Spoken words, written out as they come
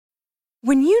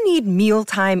When you need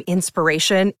mealtime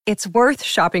inspiration, it's worth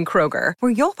shopping Kroger,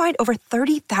 where you'll find over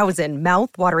 30,000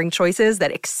 mouth-watering choices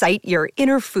that excite your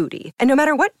inner foodie. And no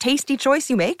matter what tasty choice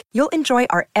you make, you'll enjoy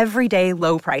our everyday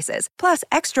low prices, plus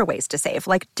extra ways to save,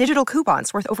 like digital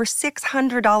coupons worth over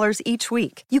 $600 each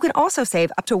week. You can also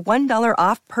save up to $1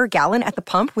 off per gallon at the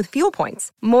pump with fuel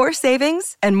points. More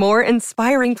savings and more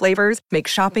inspiring flavors make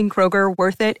shopping Kroger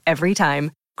worth it every time.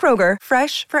 Kroger,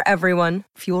 fresh for everyone.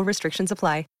 Fuel restrictions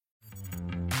apply.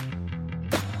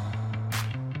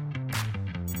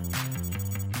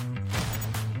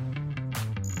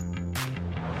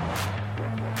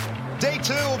 Day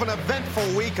 2 of an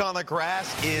eventful week on the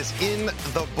grass is in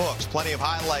the books. Plenty of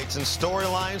highlights and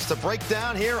storylines to break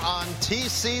down here on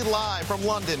TC Live from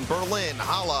London, Berlin,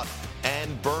 Halle,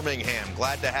 and Birmingham.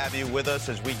 Glad to have you with us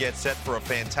as we get set for a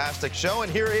fantastic show.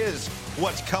 And here is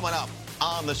what's coming up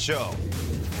on the show.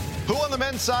 Who on the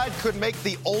men's side could make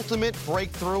the ultimate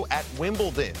breakthrough at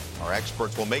Wimbledon? Our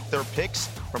experts will make their picks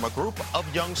from a group of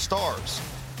young stars.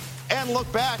 And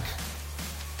look back.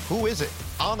 Who is it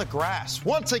on the grass?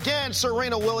 Once again,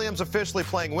 Serena Williams officially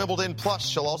playing Wimbledon, plus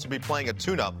she'll also be playing a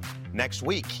tune-up next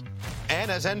week.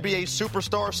 And as NBA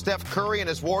superstar Steph Curry and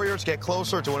his Warriors get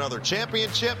closer to another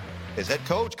championship, his head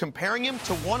coach comparing him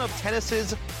to one of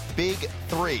tennis's big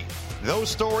three. Those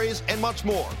stories and much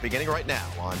more beginning right now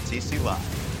on TC Live.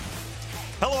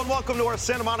 Hello and welcome to our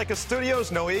Santa Monica studios.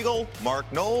 Noah Eagle,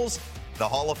 Mark Knowles, the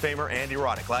Hall of Famer Andy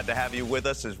Roddick. Glad to have you with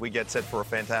us as we get set for a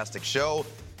fantastic show.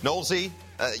 Knowlesy,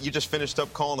 you just finished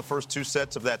up calling the first 2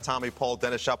 sets of that Tommy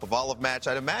Paul-Denis Shapovalov match.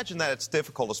 I'd imagine that it's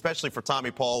difficult, especially for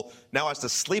Tommy Paul, now has to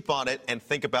sleep on it and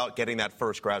think about getting that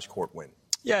first grass court win.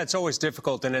 Yeah, it's always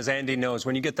difficult. And as Andy knows,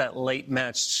 when you get that late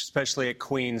match, especially at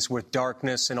Queens, with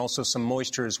darkness and also some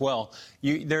moisture as well,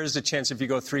 there's a chance if you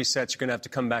go 3 sets, you're going to have to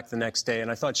come back the next day.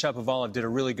 And I thought Shapovalov did a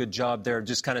really good job there,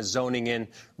 just kind of zoning in,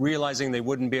 realizing they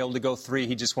wouldn't be able to go 3.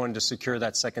 He just wanted to secure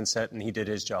that second set, and he did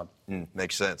his job.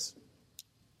 Makes sense.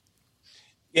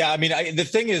 Yeah, I mean, the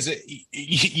thing is,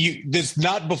 there's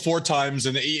not before times,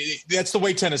 and that's the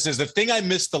way tennis is. The thing I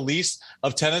miss the least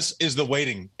of tennis is the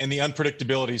waiting and the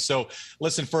unpredictability. So,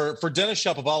 listen, for Denis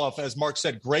Shapovalov, as Mark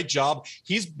said, great job.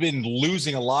 He's been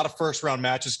losing a lot of first-round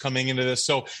matches coming into this.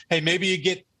 So, hey, maybe you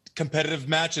get competitive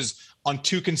matches on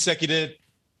two consecutive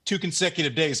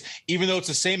days, even though it's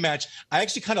the same match. I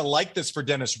actually kind of like this for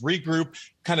Denis. Regroup,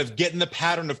 kind of get in the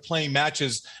pattern of playing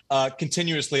matches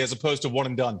continuously as opposed to one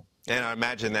and done. And I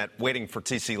imagine that waiting for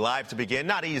TC Live to begin,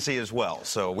 not easy as well.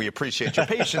 So we appreciate your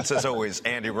patience as always,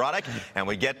 Andy Roddick. And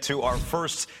we get to our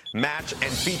first match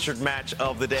and featured match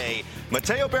of the day.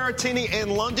 Matteo Berrettini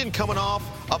in London, coming off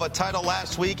of a title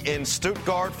last week in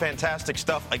Stuttgart. Fantastic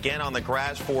stuff again on the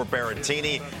grass for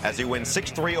Berrettini as he wins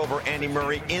 6-3 over Andy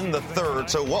Murray in the third.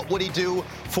 So what would he do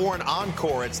for an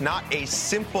encore? It's not a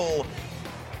simple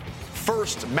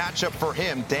first matchup for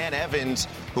him. Dan Evans,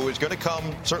 who is going to come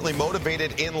certainly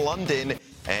motivated in London,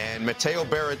 and Matteo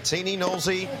Berrettini,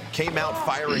 Knowlesy, came out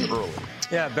firing early.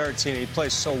 Yeah, Berrettini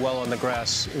plays so well on the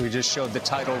grass. We just showed the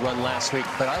title run last week,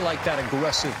 but I like that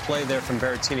aggressive play there from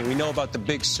Berrettini. We know about the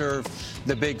big serve,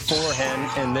 the big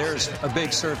forehand, and there's a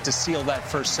big serve to seal that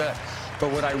first set.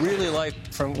 But what I really like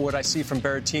from what I see from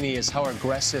Berrettini is how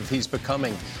aggressive he's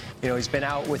becoming. You know, he's been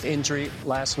out with injury.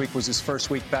 Last week was his first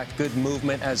week back. Good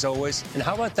movement, as always. And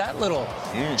how about that little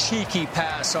cheeky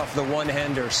pass off the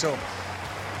one-hander? So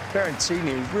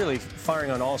Berrettini really firing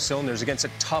on all cylinders against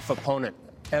a tough opponent.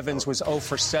 Evans was 0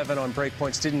 for 7 on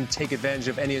breakpoints, didn't take advantage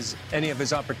of any of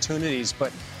his opportunities,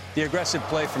 but the aggressive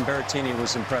play from Berrettini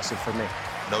was impressive for me.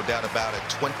 No doubt about it.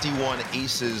 21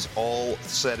 aces all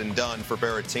said and done for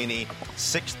Berrettini.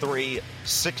 6-3,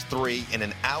 6-3 in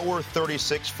an hour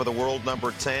 36 for the world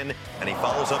number 10. And he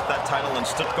follows up that title in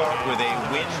Stuttgart with a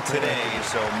win today.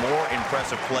 So more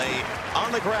impressive play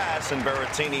on the grass, and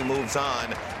Berrettini moves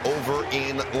on over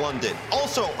in London.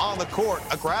 Also on the court,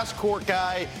 a grass court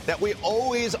guy that we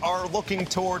always are looking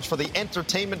towards for the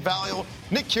entertainment value.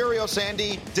 Nick Kyrgios,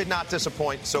 Andy, did not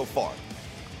disappoint so far.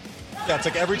 Yeah, it's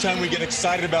like every time we get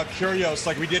excited about Kyrgios,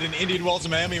 like we did in Indian Wells in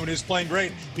Miami when he was playing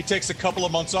great, he takes a couple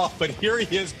of months off. But here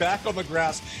he is back on the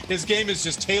grass. His game is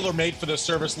just tailor-made for this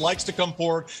service. Likes to come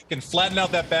forward, can flatten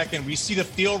out that backhand. We see the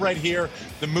feel right here,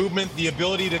 the movement, the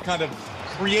ability to kind of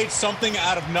create something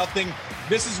out of nothing.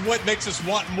 This is what makes us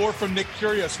want more from Nick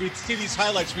Kyrgios. We see these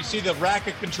highlights. We see the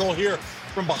racket control here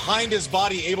from behind his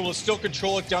body, able to still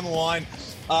control it down the line.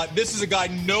 This is a guy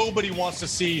nobody wants to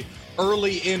see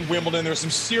early in Wimbledon. There's some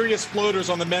serious floaters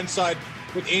on the men's side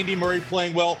with Andy Murray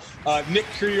playing well. Nick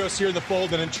Kyrgios here in the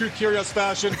fold, and in true Kyrgios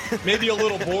fashion, maybe a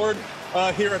little bored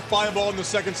here at 5-ball in the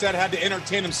second set. Had to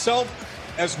entertain himself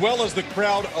as well as the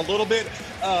crowd a little bit.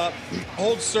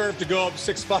 Hold serve to go up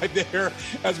 6-5 there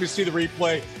as we see the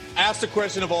replay. Asked a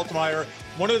question of Altmaier.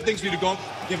 One of the things we need to go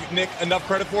give Nick enough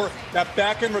credit for, that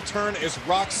back-end return is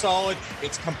rock solid.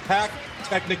 It's compact,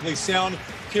 technically sound.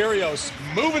 Kyrgios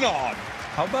moving on.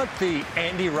 How about the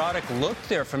Andy Roddick look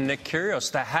there from Nick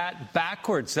Kyrgios? The hat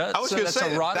backwards. That's a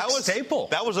Roddick staple.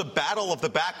 That was a battle of the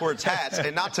backwards hats.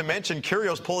 And not to mention,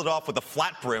 Kyrgios pulled it off with a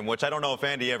flat brim, which I don't know if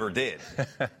Andy ever did.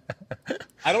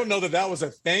 I don't know that was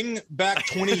a thing back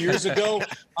 20 years ago.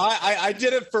 I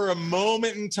did it for a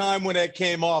moment in time when it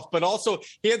came off. But also,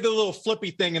 he had the little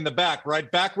flippy thing in the back,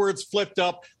 right? Backwards, flipped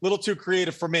up, a little too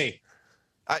creative for me.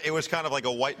 It was kind of like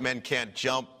a white men can't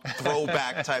jump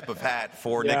throwback type of hat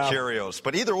for Nick Kyrgios.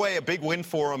 But either way, a big win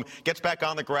for him. Gets back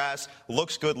on the grass,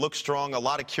 looks good, looks strong. A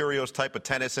lot of Kyrgios type of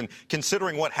tennis. And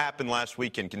considering what happened last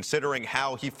weekend, considering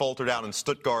how he faltered out in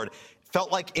Stuttgart, felt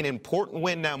like an important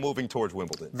win now moving towards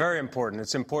Wimbledon. Very important.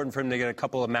 It's important for him to get a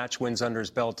couple of match wins under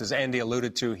his belt. As Andy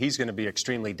alluded to, he's going to be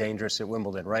extremely dangerous at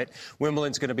Wimbledon, right?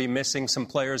 Wimbledon's going to be missing some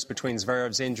players between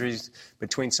Zverev's injuries,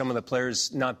 between some of the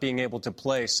players not being able to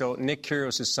play. So Nick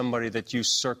Kyrgios is somebody that you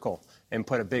circle and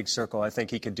put a big circle. I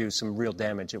think he could do some real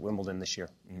damage at Wimbledon this year.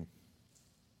 Mm-hmm.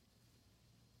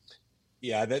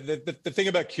 Yeah, the thing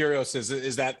about Kyrgios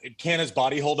is that can his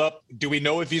body hold up? Do we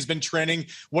know if he's been training?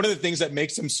 One of the things that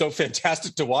makes him so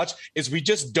fantastic to watch is we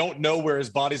just don't know where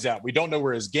his body's at. We don't know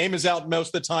where his game is out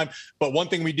most of the time. But one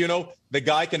thing we do know, the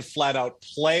guy can flat out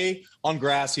play on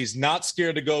grass. He's not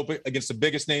scared to go against the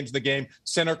biggest names in the game.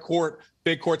 Center court,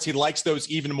 big courts, he likes those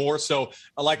even more. So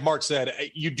like Mark said,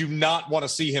 you do not want to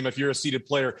see him if you're a seeded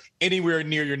player anywhere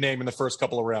near your name in the first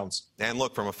couple of rounds. And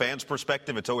look, from a fan's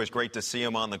perspective, it's always great to see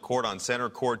him on the court, on center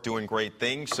court, doing great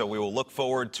things. So we will look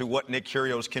forward to what Nick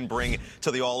Kyrgios can bring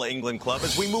to the All-England club.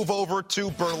 As we move over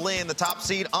to Berlin, the top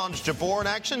seed, Ons Jabeur in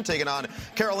action, taking on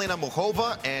Karolina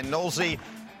Muchova. And Nolsey,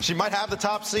 she might have the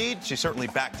top seed. She certainly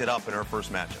backed it up in her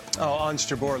first matchup. Oh, Ons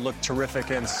Jabeur looked terrific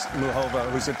against Muchova,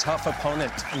 who's a tough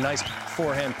opponent. A nice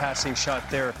forehand passing shot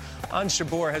there. Ons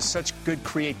Jabeur has such good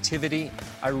creativity.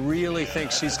 I really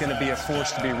think she's going to be a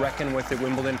force to be reckoned with at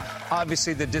Wimbledon.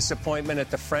 Obviously, the disappointment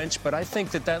at the French, but I think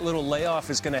that little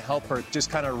layoff is going to help her just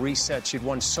kind of reset. She'd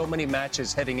won so many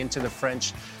matches heading into the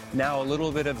French. Now a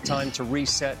little bit of time to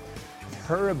reset.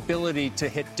 Her ability to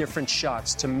hit different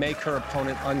shots, to make her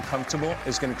opponent uncomfortable,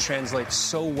 is going to translate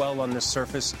so well on this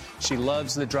surface. She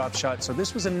loves the drop shot. So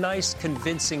this was a nice,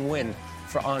 convincing win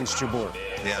for Ons Jabeur.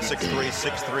 Yeah, 6-3,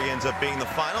 6-3 ends up being the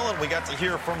final, and we got to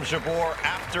hear from Jabeur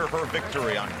after her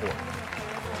victory on court.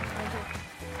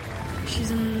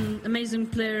 She's an amazing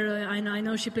player. I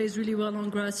know she plays really well on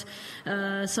grass.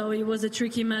 So it was a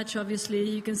tricky match, obviously.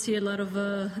 You can see a lot of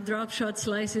drop shot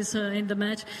slices in the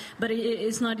match. But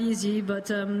it's not easy.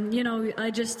 But, I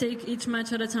just take each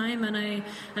match at a time. And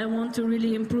I want to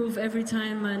really improve every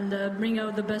time and bring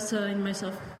out the best in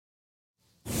myself.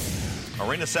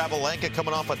 Aryna Sabalenka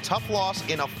coming off a tough loss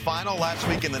in a final last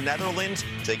week in the Netherlands,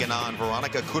 taking on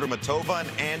Veronika Kudermetova.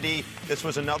 And Andy, this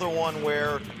was another one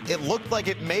where it looked like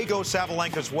it may go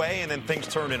Sabalenka's way, and then things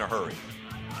turned in a hurry.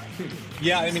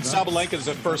 Yeah, I mean, Sabalenka, as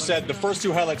I first said, the first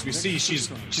two highlights we see, she's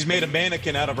made a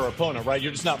mannequin out of her opponent, right?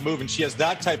 You're just not moving. She has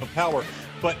that type of power.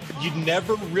 But you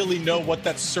never really know what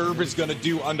that serve is going to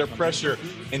do under pressure.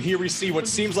 And here we see what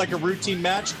seems like a routine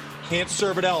match. Can't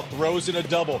serve it out, throws in a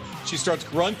double. She starts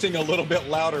grunting a little bit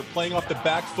louder, playing off the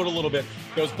back foot a little bit.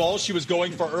 Those balls she was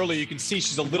going for early, you can see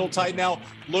she's a little tight now.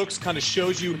 Looks, kind of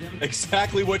shows you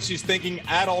exactly what she's thinking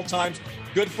at all times.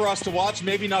 Good for us to watch,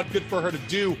 maybe not good for her to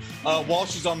do while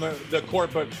she's on the court,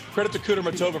 but credit to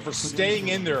Kudermetova for staying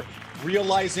in there,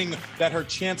 realizing that her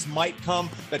chance might come,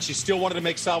 that she still wanted to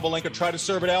make Sabalenka try to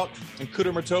serve it out, and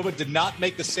Kudermetova did not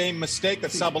make the same mistake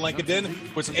that Sabalenka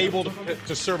did, was able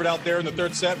to serve it out there in the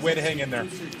third set. Way to hang in there.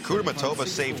 Kudermetova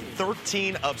saved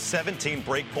 13 of 17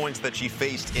 break points that she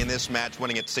faced in this match,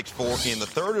 winning at 6-4 in the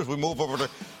third. As we move over to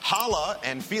Halle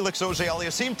and Felix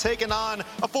Auger-Aliassime taking on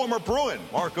a former Bruin,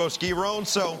 Marcos Giron.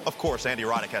 So, of course, Andy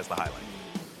Roddick has the highlight.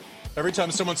 Every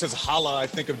time someone says Halle, I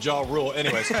think of Ja Rule.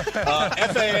 Anyways,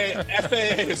 FAA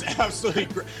is absolutely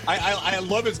great. I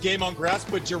love his game on grass,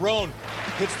 but Giron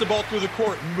hits the ball through the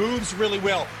court, moves really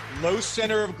well. Low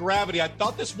center of gravity. I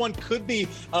thought this one could be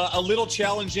a little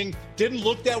challenging. Didn't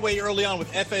look that way early on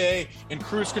with FAA and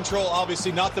cruise control.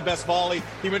 Obviously not the best volley.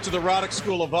 He went to the Roddick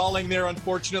School of volleying there,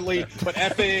 unfortunately. But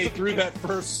FAA threw that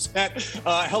first set.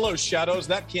 Hello, Shadows.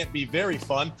 That can't be very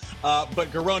fun.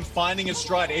 But Giron finding his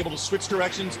stride, able to switch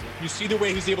directions. You see the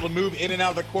way he's able to move in and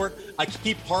out of the court. I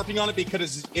keep harping on it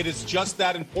because it is just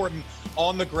that important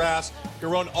on the grass.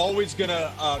 Giron always going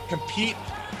to compete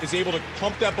is able to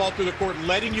pump that ball through the court,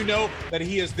 letting you know that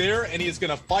he is there and he is going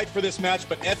to fight for this match.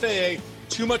 But FAA,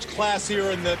 too much class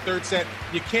here in the third set.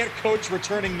 You can't coach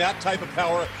returning that type of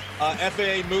power.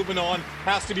 FAA moving on,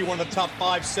 has to be one of the top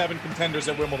 5-7 contenders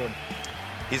at Wimbledon.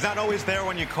 He's not always there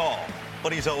when you call,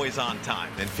 but he's always on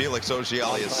time. And Felix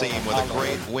Auger-Aliassime with a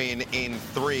great win in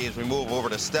 3 as we move over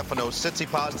to Stefanos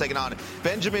Tsitsipas taking on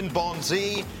Benjamin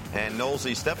Bonzi and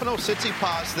Nosey. Stefanos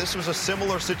Tsitsipas, this was a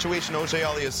similar situation.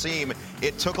 Auger-Aliassime,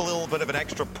 it took a little bit of an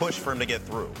extra push for him to get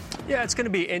through. Yeah, it's going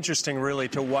to be interesting, really,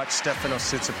 to watch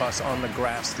Stefanos Tsitsipas on the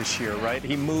grass this year, right?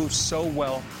 He moves so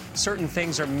well. Certain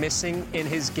things are missing in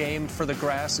his game for the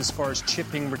grass as far as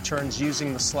chipping returns,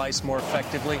 using the slice more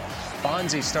effectively.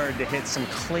 Bonzi started to hit some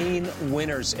clean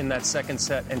winners in that second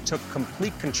set and took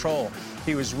complete control.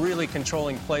 He was really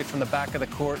controlling play from the back of the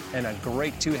court, and a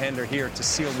great two-hander here to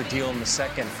seal the deal in the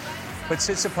second. But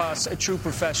Tsitsipas, a true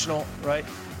professional, right?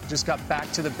 Just got back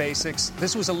to the basics.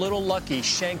 This was a little lucky.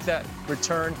 Shanked that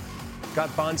return. Got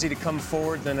Bonzi to come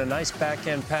forward, then a nice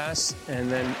backhand pass,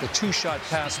 and then the two-shot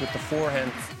pass with the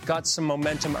forehand. Got some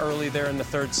momentum early there in the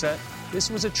third set. This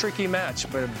was a tricky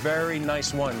match, but a very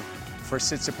nice one for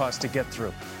Tsitsipas to get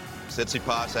through.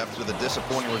 Tsitsipas, after the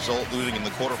disappointing result, losing in the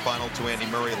quarterfinal to Andy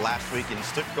Murray last week in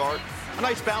Stuttgart, a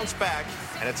nice bounce back,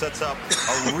 and it sets up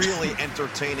a really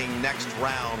entertaining next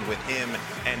round with him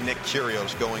and Nick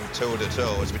Kyrgios going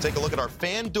toe-to-toe. As we take a look at our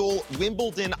FanDuel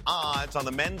Wimbledon odds on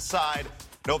the men's side,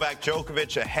 Novak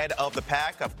Djokovic ahead of the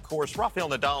pack. Of course, Rafael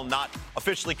Nadal not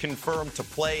officially confirmed to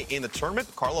play in the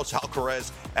tournament. Carlos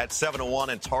Alcaraz at 7-1,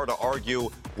 and it's hard to argue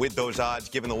with those odds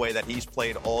given the way that he's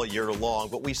played all year long.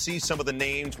 But we see some of the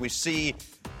names. We see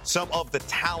some of the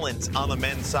talent on the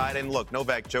men's side. And look,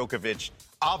 Novak Djokovic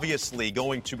obviously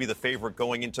going to be the favorite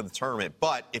going into the tournament.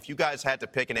 But if you guys had to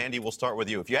pick, and Andy, we'll start with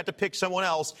you. If you had to pick someone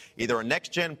else, either a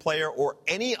next-gen player or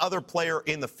any other player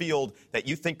in the field that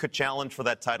you think could challenge for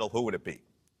that title, who would it be?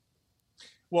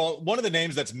 Well, one of the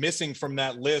names that's missing from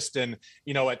that list, and,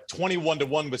 you know, at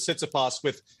 21-1 with Tsitsipas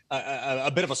with a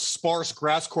bit of a sparse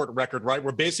grass court record, right?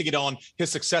 We're basing it on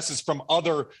his successes from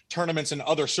other tournaments and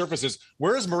other surfaces.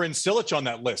 Where is Marin Cilic on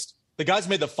that list? The guy's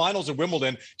made the finals of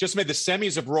Wimbledon, just made the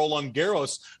semis of Roland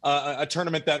Garros, a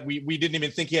tournament that we didn't even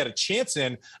think he had a chance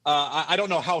in. I don't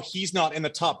know how he's not in the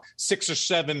top 6 or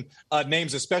 7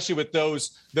 names, especially with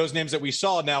those names that we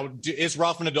saw. Now, is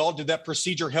Rafa Nadal, did that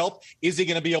procedure help? Is he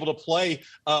going to be able to play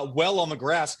well on the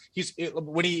grass?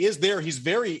 When he is there, he's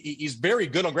very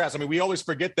good on grass. I mean, we always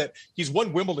forget that he's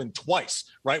won Wimbledon twice,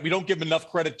 right? We don't give him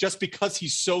enough credit just because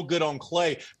he's so good on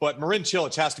clay. But Marin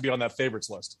Cilic has to be on that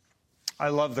favorites list. I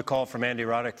love the call from Andy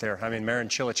Roddick there. I mean, Marin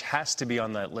Cilic has to be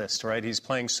on that list, right? He's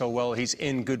playing so well. He's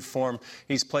in good form.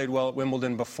 He's played well at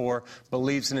Wimbledon before,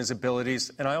 believes in his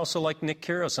abilities. And I also like Nick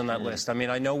Kyrgios on that list. I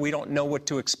mean, I know we don't know what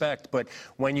to expect, but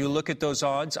when you look at those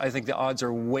odds, I think the odds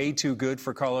are way too good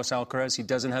for Carlos Alcaraz. He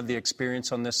doesn't have the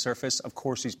experience on this surface. Of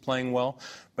course, he's playing well.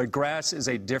 But grass is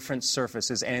a different surface,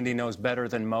 as Andy knows better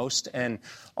than most. And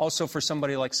also for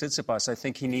somebody like Tsitsipas, I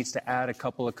think he needs to add a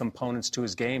couple of components to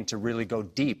his game to really go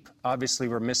deep. Obviously,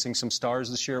 we're missing some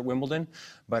stars this year at Wimbledon,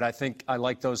 but I think I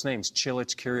like those names,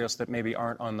 Cilic, Kyrgios, that maybe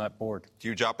aren't on that board.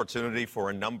 Huge opportunity for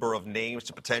a number of names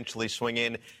to potentially swing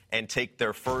in and take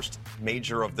their first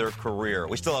major of their career.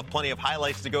 We still have plenty of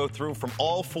highlights to go through from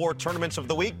all 4 tournaments of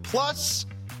the week, plus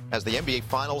as the NBA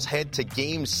Finals head to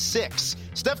Game 6.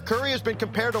 Steph Curry has been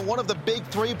compared to one of the big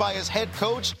 3 by his head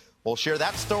coach. We'll share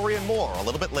that story and more a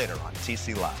little bit later on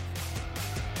TC Live.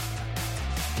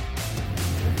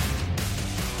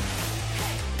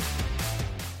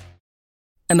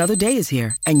 Another day is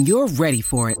here, and you're ready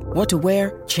for it. What to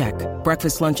wear? Check.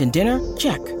 Breakfast, lunch, and dinner?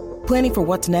 Check. Planning for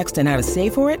what's next and how to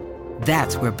save for it?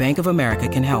 That's where Bank of America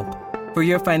can help. For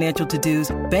your financial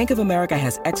to-dos, Bank of America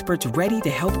has experts ready to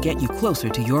help get you closer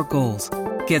to your goals.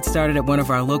 Get started at one of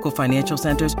our local financial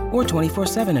centers or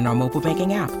 24/7 in our mobile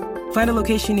banking app. Find a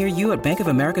location near you at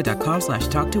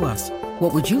bankofamerica.com/talktous.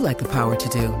 What would you like the power to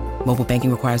do? Mobile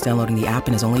banking requires downloading the app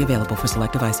and is only available for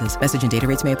select devices. Message and data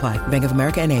rates may apply. Bank of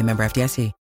America NA, member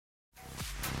FDIC.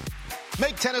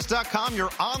 Make Tennis.com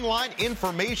your online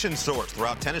information source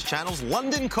throughout Tennis Channel's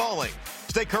London Calling.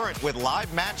 Stay current with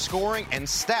live match scoring and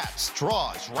stats,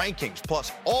 draws, rankings,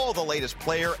 plus all the latest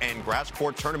player and grass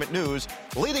court tournament news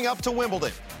leading up to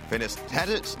Wimbledon. Finish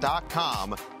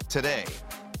Tennis.com today.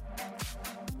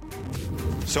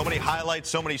 So many highlights,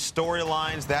 so many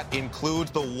storylines. That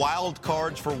includes the wild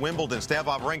cards for Wimbledon. Stan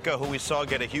Wawrinka, who we saw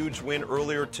get a huge win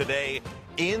earlier today.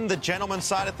 In the gentleman's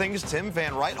side of things, Tim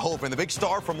van Rijthoven, the big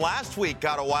star from last week,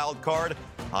 got a wild card.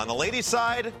 On the ladies'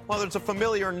 side, well, there's a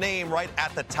familiar name right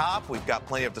at the top. We've got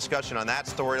plenty of discussion on that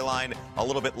storyline a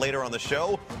little bit later on the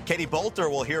show. Katie Boulter,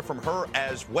 we'll hear from her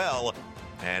as well.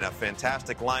 And a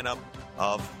fantastic lineup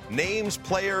of names,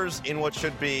 players in what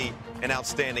should be an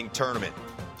outstanding tournament.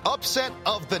 Upset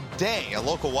of the day. A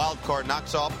local wild card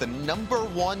knocks off the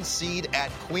 #1 seed at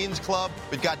Queens Club.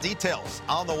 We've got details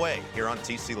on the way here on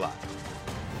TC Live.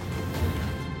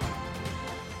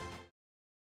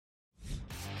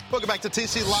 Welcome back to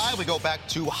TC Live. We go back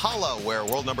to Halle, where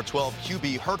world number 12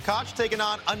 QB Hurkacz taking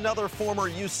on another former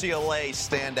UCLA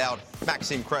standout,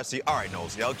 Maxime Cressy. All right,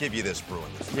 Nosey, I'll give you this,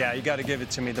 Bruin. Yeah, you got to give it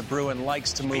to me. The Bruin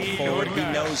likes to move forward. He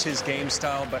knows his game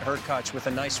style, but Hurkacz with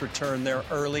a nice return there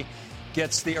early,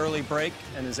 gets the early break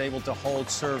and is able to hold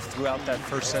serve throughout that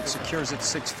first set, secures it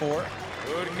 6-4.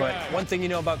 But one thing you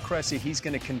know about Cressy, he's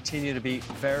going to continue to be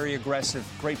very aggressive.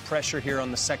 Great pressure here on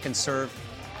the second serve.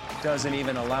 Doesn't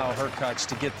even allow Hurkacz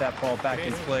to get that ball back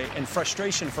in play. And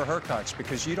frustration for Hurkacz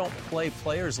because you don't play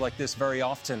players like this very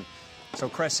often. So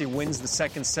Cressy wins the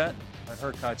second set, but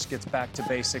Hurkacz gets back to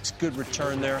basics. Good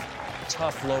return there.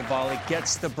 Tough low volley.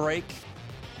 Gets the break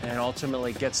and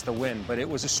ultimately gets the win. But it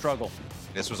was a struggle.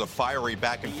 This was a fiery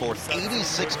back and forth.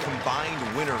 86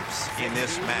 combined winners in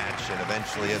this match. And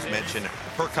eventually, as mentioned,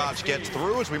 Hurkacz gets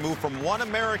through as we move from one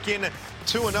American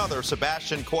to another.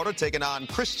 Sebastian Korda taking on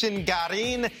Cristian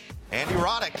Garin. Andy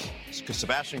Roddick.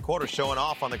 Sebastian Korda showing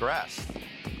off on the grass.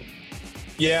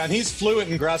 Yeah, and he's fluent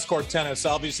in grass court tennis.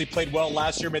 Obviously played well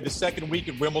last year, made the second week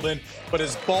at Wimbledon. But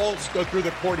as balls go through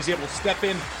the court, he's able to step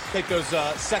in, take those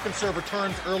second serve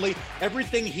returns early.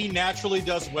 Everything he naturally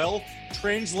does well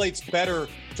translates better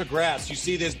to grass. You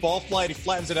see this ball flight, he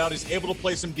flattens it out, he's able to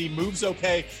play some D, moves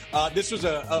okay. This was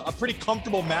a pretty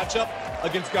comfortable matchup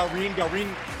against Garin.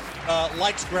 Garin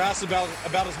likes grass about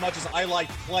as much as I like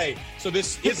clay. So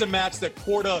this is a match that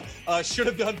Korda should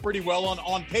have done pretty well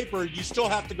on paper. You still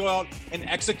have to go out and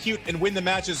execute and win the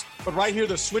matches. But right here,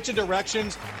 the switch of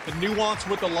directions, the nuance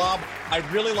with the lob, I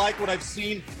really like what I've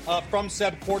seen from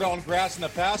Seb Korda on grass in the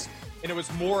past. And it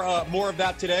was more of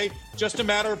that today. Just a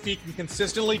matter if he can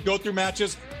consistently go through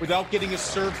matches without getting his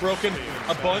serve broken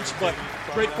a bunch. But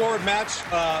straightforward match.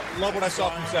 Love what I saw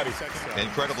from Sebi.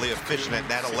 Incredibly efficient at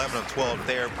that 11 of 12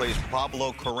 there. Plays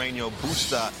Pablo Carreño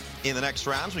Busta in the next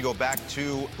rounds. We go back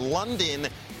to London.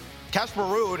 Casper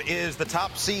Ruud is the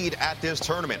top seed at this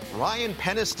tournament. Ryan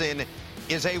Peniston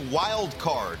is a wild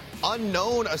card,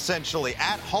 unknown essentially,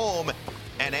 at home.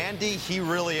 And Andy, he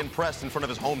really impressed in front of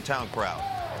his hometown crowd.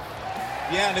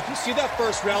 Yeah, and if you see that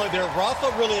first rally there,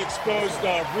 Rafa really exposed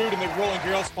Ruud in the Roland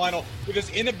Garros final with his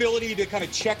inability to kind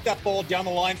of check that ball down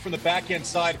the line from the backhand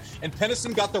side. And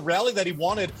Peniston got the rally that he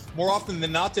wanted more often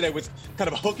than not today with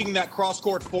kind of hooking that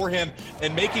cross-court forehand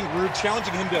and making Ruud,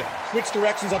 challenging him to switch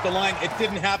directions up the line. It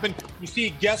didn't happen. You see he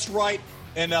guessed right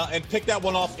and picked that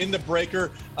one off in the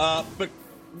breaker. But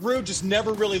Ruud just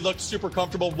never really looked super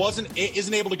comfortable,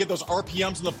 isn't able to get those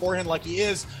RPMs in the forehand like he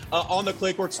is on the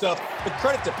clay court stuff. But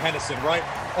credit to Peniston, right?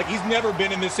 Like, he's never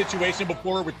been in this situation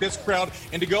before with this crowd,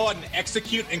 and to go out and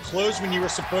execute and close when you were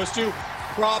supposed to,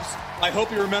 props. I hope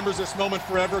he remembers this moment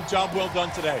forever. Job well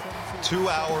done today. 2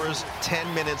 hours,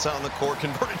 10 minutes on the court,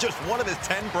 converted just one of his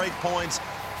 10 break points,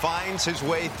 finds his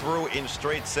way through in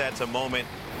straight sets. A moment,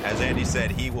 as Andy said,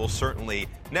 he will certainly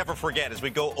never forget. As we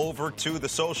go over to the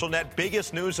social net,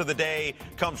 biggest news of the day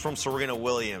comes from Serena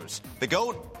Williams. The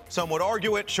GOAT, some would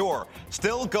argue it, sure.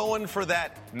 Still going for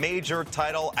that major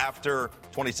title after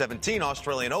 2017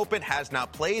 Australian Open, has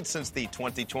not played since the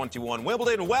 2021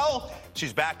 Wimbledon. Well,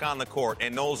 she's back on the court.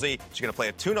 And Nosey, she's going to play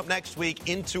a tune-up next week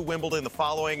into Wimbledon the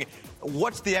following.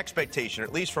 What's the expectation,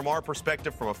 at least from our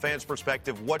perspective, from a fan's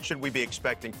perspective? What should we be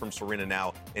expecting from Serena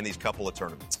now in these couple of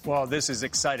tournaments? Well, this is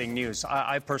exciting news.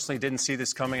 I personally didn't see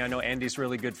this coming. I know Andy's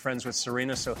really good friends with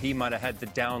Serena, so he might have had the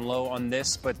down low on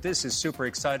this. But this is super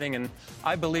exciting, and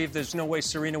I believe there's no way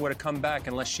Serena would have come back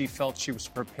unless she felt she was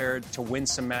prepared to win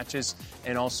some matches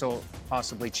and also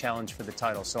possibly challenge for the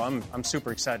title. So I'm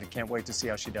super excited. Can't wait to see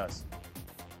how she does.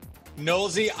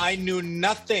 Nosey, I knew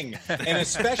nothing. And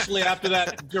especially after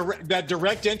that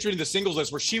direct entry to the singles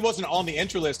list where she wasn't on the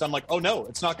entry list, I'm like, oh no,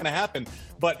 it's not going to happen.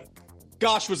 But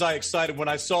gosh, was I excited when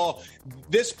I saw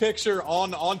this picture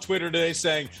on Twitter today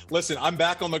saying, listen, I'm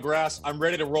back on the grass. I'm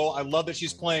ready to roll. I love that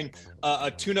she's playing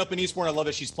a tune-up in Eastbourne. I love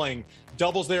that she's playing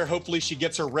doubles there. Hopefully she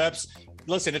gets her reps.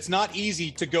 Listen, it's not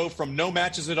easy to go from no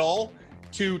matches at all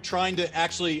to trying to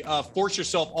actually force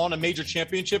yourself on a major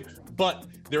championship. But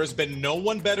there has been no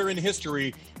one better in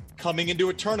history coming into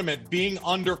a tournament, being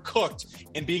undercooked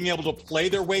and being able to play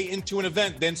their way into an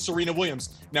event than Serena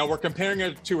Williams. Now, we're comparing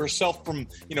her to herself from,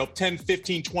 10,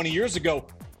 15, 20 years ago,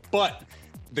 but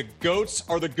the GOATs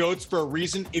are the GOATs for a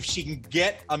reason. If she can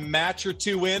get a match or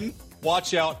two in,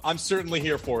 watch out. I'm certainly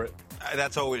here for it.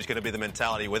 That's always going to be the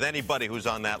mentality with anybody who's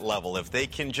on that level. If they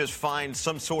can just find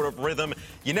some sort of rhythm,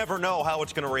 you never know how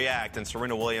it's going to react. And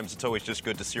Serena Williams, it's always just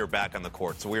good to see her back on the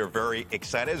court. So we are very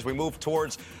excited as we move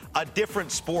towards a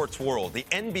different sports world. The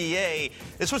NBA,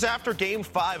 this was after Game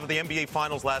 5 of the NBA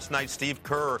Finals last night. Steve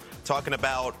Kerr talking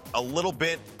about a little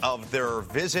bit of their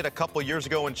visit a couple years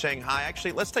ago in Shanghai.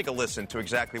 Actually, let's take a listen to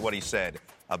exactly what he said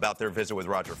about their visit with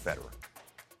Roger Federer.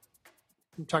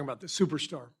 I'm talking about the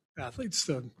superstar athletes,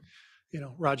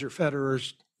 Roger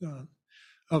Federer's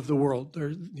of the world.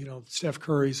 They're, Steph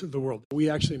Curry's of the world. We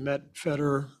actually met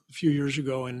Federer a few years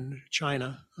ago in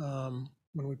China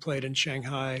when we played in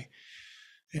Shanghai,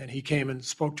 and he came and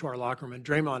spoke to our locker room. And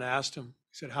Draymond asked him,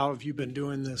 he said, "How have you been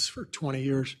doing this for 20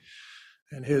 years?"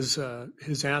 And his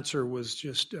answer was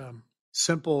just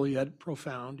simple yet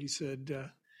profound. He said,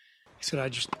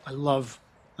 I love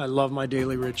my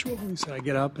daily ritual. He said, I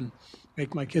get up and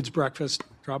make my kids breakfast,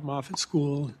 drop them off at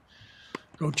school,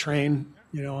 go train,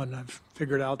 and I've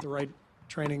figured out the right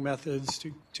training methods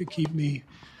to keep me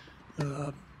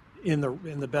in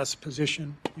the best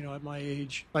position, at my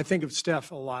age. I think of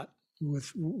Steph a lot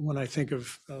when I think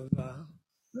of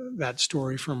that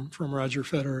story from Roger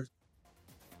Federer.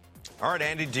 All right,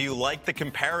 Andy, do you like the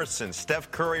comparison? Steph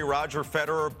Curry, Roger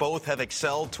Federer both have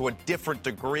excelled to a different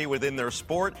degree within their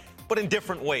sport, but in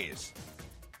different ways.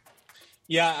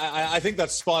 Yeah, I think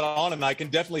that's spot on, and I can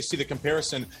definitely see the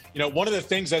comparison. One of the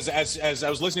things, as I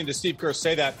was listening to Steve Kerr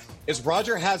say that, is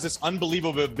Roger has this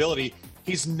unbelievable ability.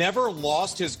 He's never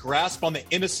lost his grasp on the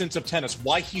innocence of tennis,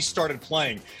 why he started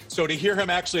playing. So to hear him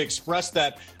actually express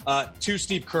that to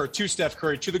Steve Kerr, to Steph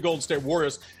Curry, to the Golden State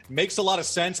Warriors, makes a lot of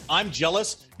sense. I'm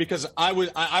jealous because I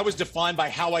was defined by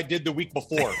how I did the week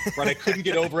before, right? I couldn't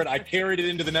get over it. I carried it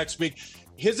into the next week.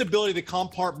 His ability to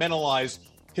compartmentalize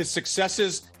his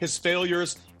successes, his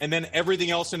failures, and then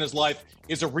everything else in his life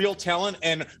is a real talent.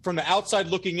 And from the outside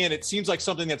looking in, it seems like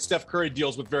something that Steph Curry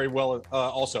deals with very well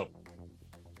also.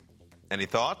 Any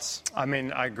thoughts? I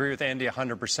mean, I agree with Andy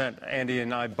 100%. Andy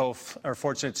and I both are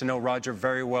fortunate to know Roger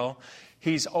very well.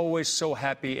 He's always so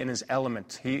happy in his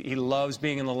element. He loves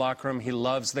being in the locker room. He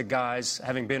loves the guys,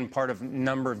 having been part of a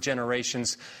number of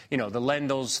generations. The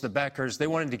Lendells, the Beckers, they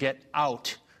wanted to get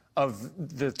out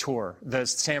of the tour, the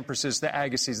Samprases, the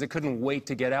Agassiz. They couldn't wait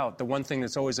to get out. The one thing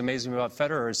that's always amazing about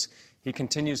Federer is he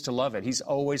continues to love it. He's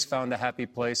always found a happy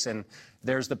place, and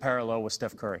there's the parallel with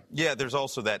Steph Curry. Yeah, there's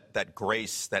also that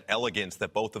grace, that elegance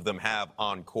that both of them have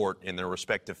on court in their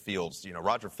respective fields.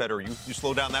 Roger Federer, you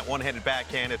slow down that one-handed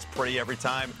backhand, it's pretty every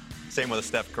time. Same with a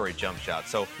Steph Curry jump shot.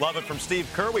 So love it from Steve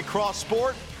Kerr. We cross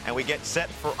sport, and we get set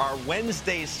for our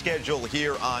Wednesday schedule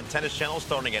here on Tennis Channel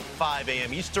starting at 5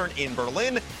 a.m. Eastern in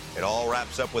Berlin. It all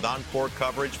wraps up with encore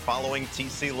coverage following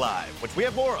TC Live, which we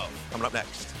have more of coming up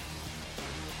next.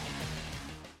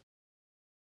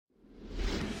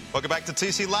 Welcome back to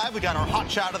TC Live. We got our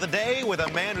hot shot of the day with a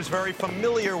man who's very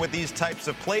familiar with these types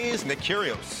of plays, Nick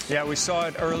Kyrgios. Yeah, we saw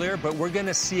it earlier, but we're going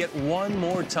to see it one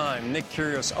more time. Nick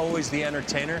Kyrgios, always the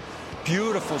entertainer.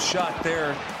 Beautiful shot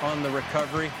there on the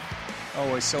recovery.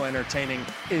 Always so entertaining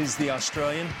is the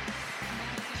Australian.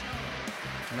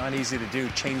 Not easy to do.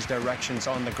 Change directions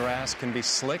on the grass can be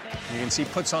slick. You can see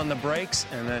puts on the brakes,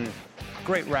 and then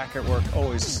great racket work.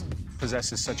 Always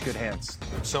possesses such good hands.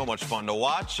 So much fun to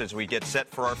watch as we get set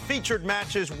for our featured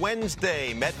matches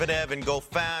Wednesday. Medvedev and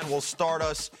Goffin will start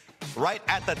us right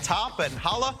at the top. And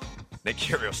Hala, Nick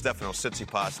Kyrgios, Stefanos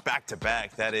Tsitsipas,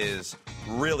 back-to-back. That is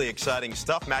really exciting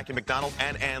stuff. Mackie McDonald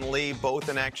and Ann Lee both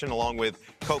in action along with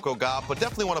Coco Gauff. But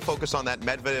definitely want to focus on that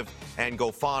Medvedev and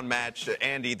Goffin match.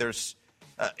 Andy, there's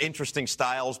interesting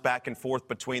styles back and forth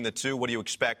between the two. What do you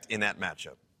expect in that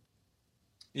matchup?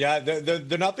 Yeah,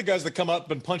 they're not the guys that come up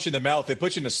and punch in the mouth. They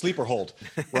put you in a sleeper hold,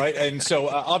 right? And so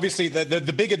obviously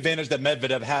the big advantage that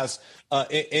Medvedev has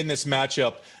in this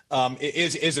matchup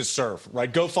is his serve,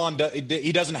 right? Goffin,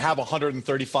 he doesn't have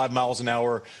 135 miles an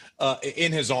hour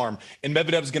in his arm, and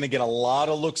Medvedev's going to get a lot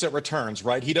of looks at returns,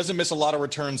 right? He doesn't miss a lot of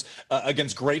returns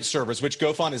against great servers, which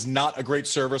Goffin is not a great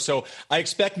server. So I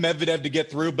expect Medvedev to get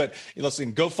through, but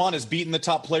listen, Goffin has beaten the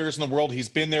top players in the world. He's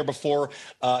been there before.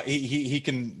 He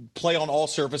can play on all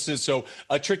surfaces. So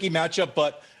a tricky matchup,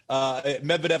 but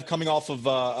Medvedev coming off of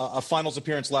a finals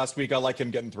appearance last week, I like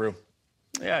him getting through.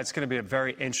 Yeah, it's going to be a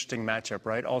very interesting matchup,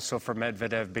 right? Also for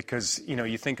Medvedev because,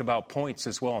 you think about points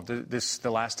as well. This is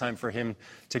the last time for him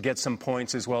to get some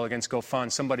points as well against Goffin,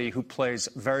 somebody who plays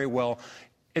very well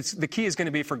The key is going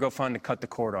to be for Goffin to cut the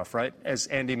court off, right? As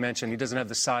Andy mentioned, he doesn't have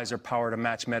the size or power to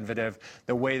match Medvedev.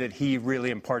 The way that he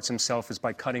really imparts himself is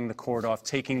by cutting the court off,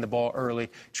 taking the ball early,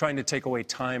 trying to take away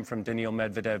time from Daniil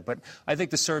Medvedev. But I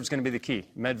think the serve's going to be the key.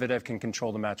 Medvedev can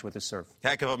control the match with his serve.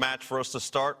 Heck of a match for us to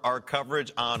start our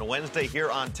coverage on Wednesday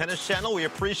here on Tennis Channel. We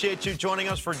appreciate you joining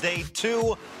us for day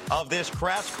 2 of this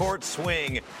grass court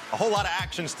swing. A whole lot of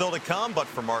action still to come, but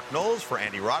for Mark Knowles, for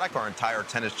Andy Roddick, our entire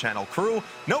Tennis Channel crew,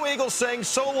 no Eagles saying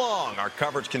so long. Our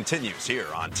coverage continues here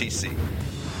on TC.